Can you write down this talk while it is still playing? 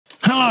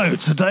Hello,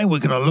 today we're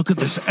going to look at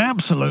this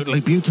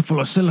absolutely beautiful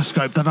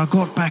oscilloscope that I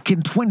got back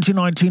in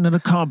 2019 at a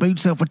car boot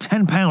sale for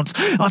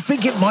 £10. I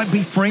think it might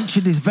be French,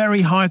 it is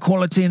very high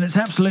quality and it's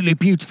absolutely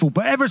beautiful,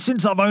 but ever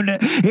since I've owned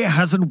it, it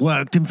hasn't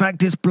worked. In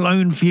fact, it's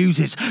blown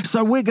fuses.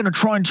 So we're going to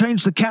try and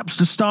change the caps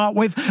to start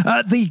with.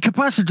 The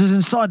capacitors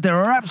inside there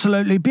are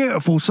absolutely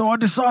beautiful, so I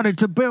decided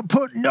to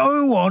put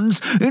new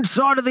ones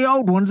inside of the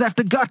old ones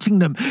after gutting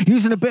them.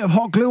 Using a bit of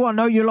hot glue. I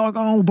know you're like,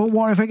 oh, but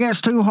what if it gets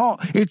too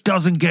hot? It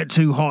doesn't get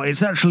too hot.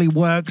 It's actually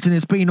worked and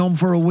it's been on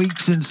for a week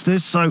since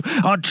this, so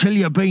I'd chill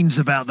your beans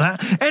about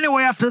that.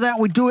 Anyway, after that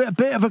we do it a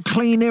bit of a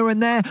clean here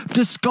and there.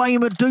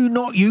 Disclaimer, do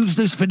not use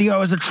this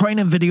video as a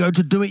training video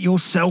to do it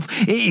yourself.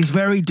 It is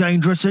very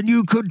dangerous and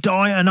you could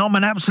die, and I'm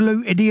an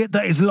absolute idiot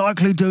that is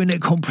likely doing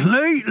it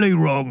completely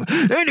wrong.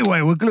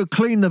 Anyway, we're going to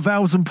clean the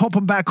valves and pop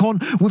them back on.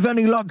 With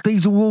any luck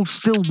these will all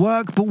still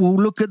work, but we'll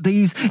look at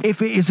these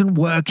if it isn't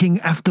working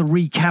after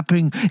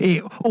recapping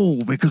it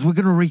all, because we're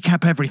going to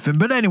recap everything.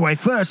 But anyway,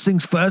 first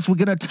things first, we're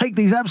going to take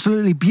these absolutely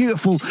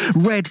beautiful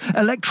red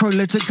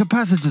electrolytic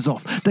capacitors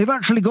off. They've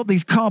actually got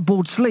these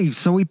cardboard sleeves,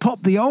 so we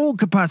pop the old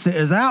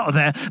capacitors out of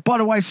there. By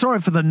the way, sorry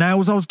for the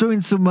nails. I was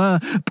doing some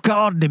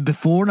gardening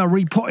before and I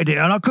repotted it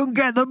and I couldn't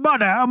get the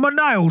mud out of my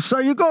nails, so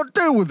you got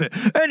to deal with it.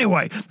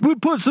 Anyway, we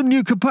put some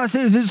new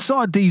capacitors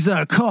inside these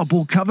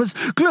cardboard covers,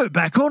 glue it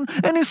back on,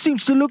 and it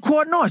seems to look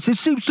quite nice. It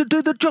seems to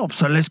do the job,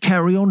 so let's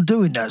carry on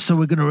doing that. So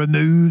we're going to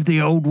remove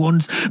the old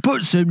ones,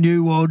 put some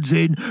new ones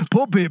in,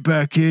 pop it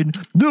back in,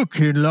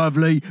 looking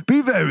lovely.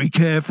 Be very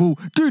careful.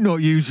 Do not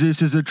use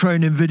this as a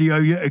training video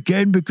yet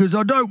again, because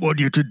I don't want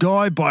you to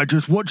die by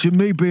just watching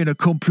me being a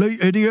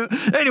complete idiot.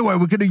 Anyway,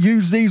 we're going to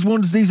use these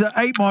ones. These are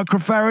 8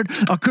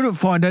 microfarad. I couldn't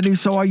find any,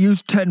 so I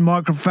used 10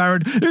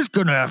 microfarad. It's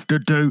going to have to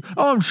do.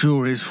 I'm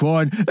sure it's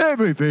fine.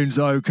 Everything's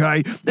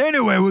okay.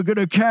 Anyway, we're going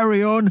to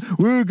carry on.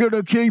 We're going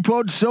to keep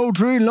on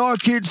soldering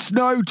like it's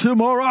no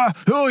tomorrow.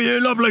 Oh yeah,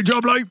 lovely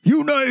jubbly.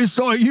 You noticed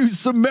I used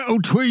some metal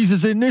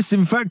tweezers in this.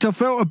 In fact, I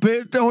felt a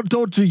bit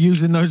dodgy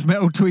using those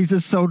metal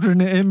tweezers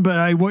soldering it in, but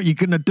hey, what you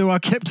going to do? I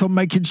kept on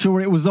making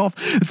sure it was off.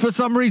 For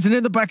some reason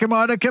in the back of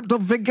my head, I kept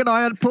on thinking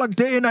I had plugged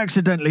it in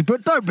accidentally,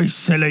 but don't be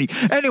silly.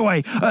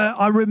 Anyway,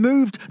 I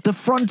removed the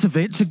front of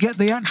it to get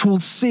the actual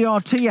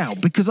CRT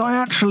out, because I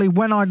actually,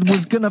 when I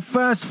was going to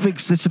first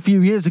fix this a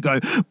few years ago,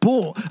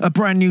 bought a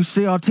brand new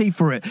CRT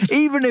for it.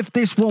 Even if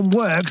this one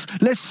works,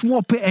 let's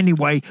swap it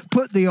anyway,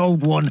 put the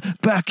old one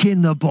back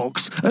in the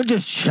box and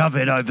just shove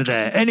it over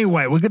there.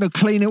 Anyway, we're going to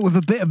clean it with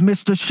a bit of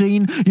Mr.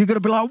 Sheen. You're going to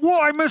be like,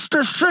 why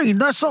Mr. Sheen?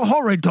 That's a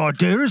horrid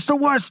idea. It's the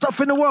worst stuff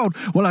in the world.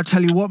 Well, I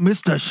tell you what,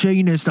 Mr.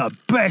 Sheen is the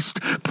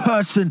best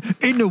person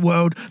in the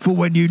world for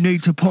when you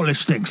need to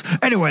polish things.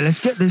 Anyway, let's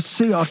get this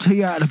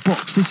CRT out of the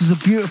box. This is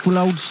a beautiful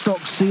old stock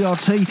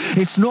CRT.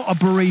 It's not a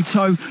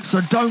burrito,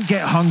 so don't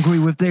get hungry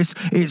with this.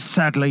 It's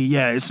sadly,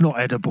 yeah, it's not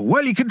edible.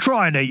 Well, you can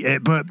try and eat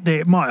it, but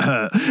it might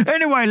hurt.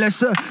 Anyway,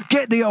 let's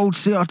get the old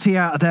CRT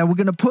out of there. We're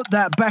going to put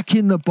that back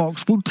in the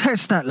box. We'll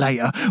test that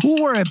later.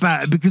 We'll worry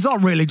about it, because I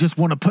really just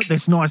want to put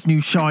this nice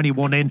new shiny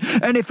one in,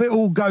 and if it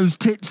all goes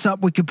tits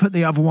up, we can put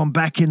the other one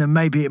back in and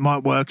maybe it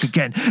might work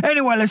again.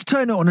 Anyway, let's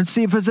turn it on and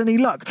see if there's any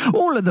luck.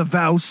 All of the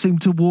valves seem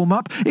to warm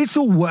up. It's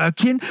all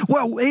working.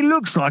 Well, it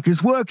looks like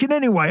it's working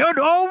anyway. And,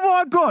 oh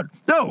my God.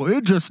 Oh,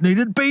 it just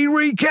needed to be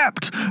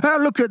recapped.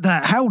 Look at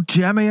that. How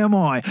jammy am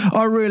I?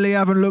 I really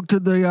haven't looked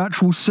at the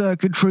actual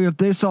circuitry of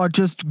this. I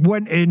just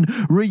went in,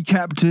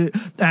 recapped it,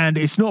 and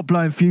it's not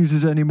blowing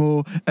fuses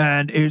anymore,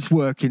 and it's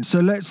working. So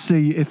let's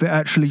see if it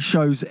actually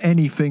shows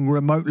anything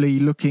remotely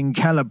looking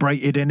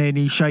calibrated in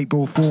any shape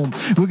or form.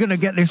 We're going to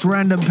get this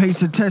random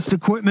piece of test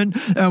equipment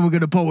and we're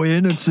going to pull it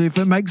in and see if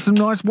it makes some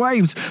nice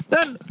waves.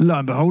 And lo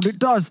and behold, it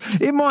does.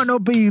 It might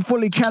not be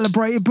fully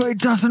calibrated, but it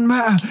doesn't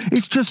matter.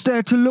 It's just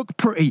there to look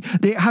pretty.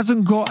 It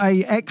hasn't got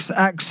a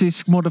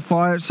X-axis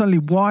modifier. It's only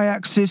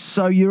Y-axis,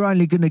 so you're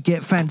only going to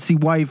get fancy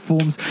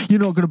waveforms. You're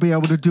not going to be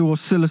able to do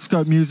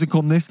oscilloscope music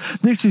on this.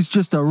 This is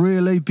just a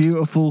really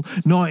beautiful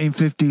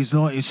 1950s,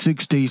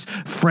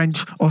 1960s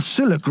French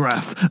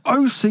oscillograph.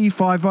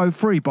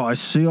 OC503 by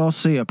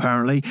CRC,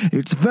 apparently.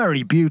 It's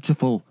very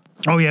beautiful.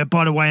 Oh yeah,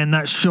 by the way, in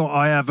that shot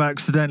I have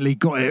accidentally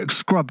got it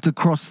scrubbed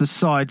across the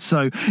side,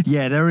 so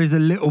yeah, there is a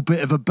little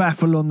bit of a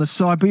baffle on the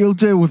side, but you'll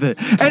deal with it.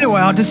 Anyway,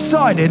 I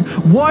decided,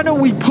 why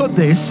don't we put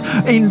this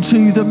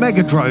into the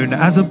Megadrone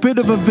as a bit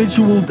of a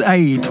visual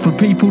aid for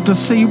people to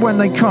see when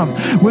they come.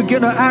 We're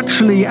going to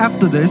actually,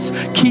 after this,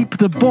 keep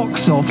the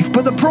box off,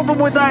 but the problem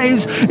with that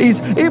is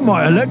it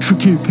might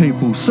electrocute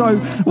people. So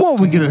what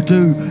are we going to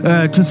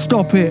do to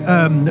stop it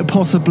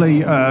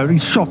possibly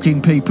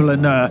shocking people,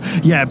 and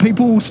yeah,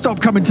 people will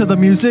stop coming to the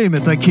museum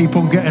if they keep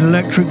on getting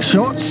electric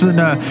shots and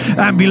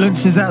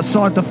ambulances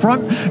outside the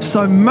front.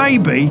 So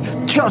maybe,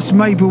 just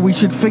maybe, we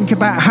should think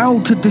about how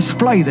to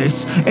display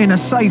this in a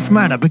safe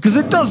manner, because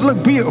it does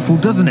look beautiful,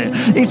 doesn't it?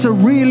 It's a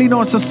really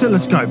nice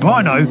oscilloscope.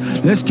 I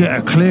know. Let's get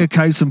a clear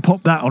case and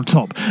pop that on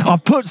top.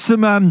 I've put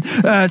some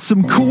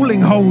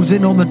cooling holes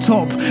in on the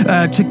top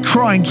to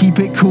try and keep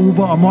it cool,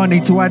 but I might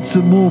need to add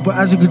some more. But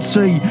as you can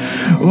see,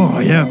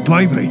 oh yeah,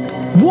 baby,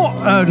 What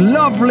a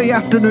lovely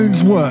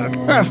afternoon's work.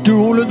 After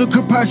all of the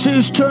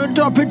capacitors turned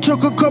up, it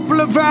took a couple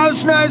of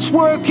hours. Now it's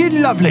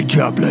working lovely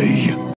jubbly.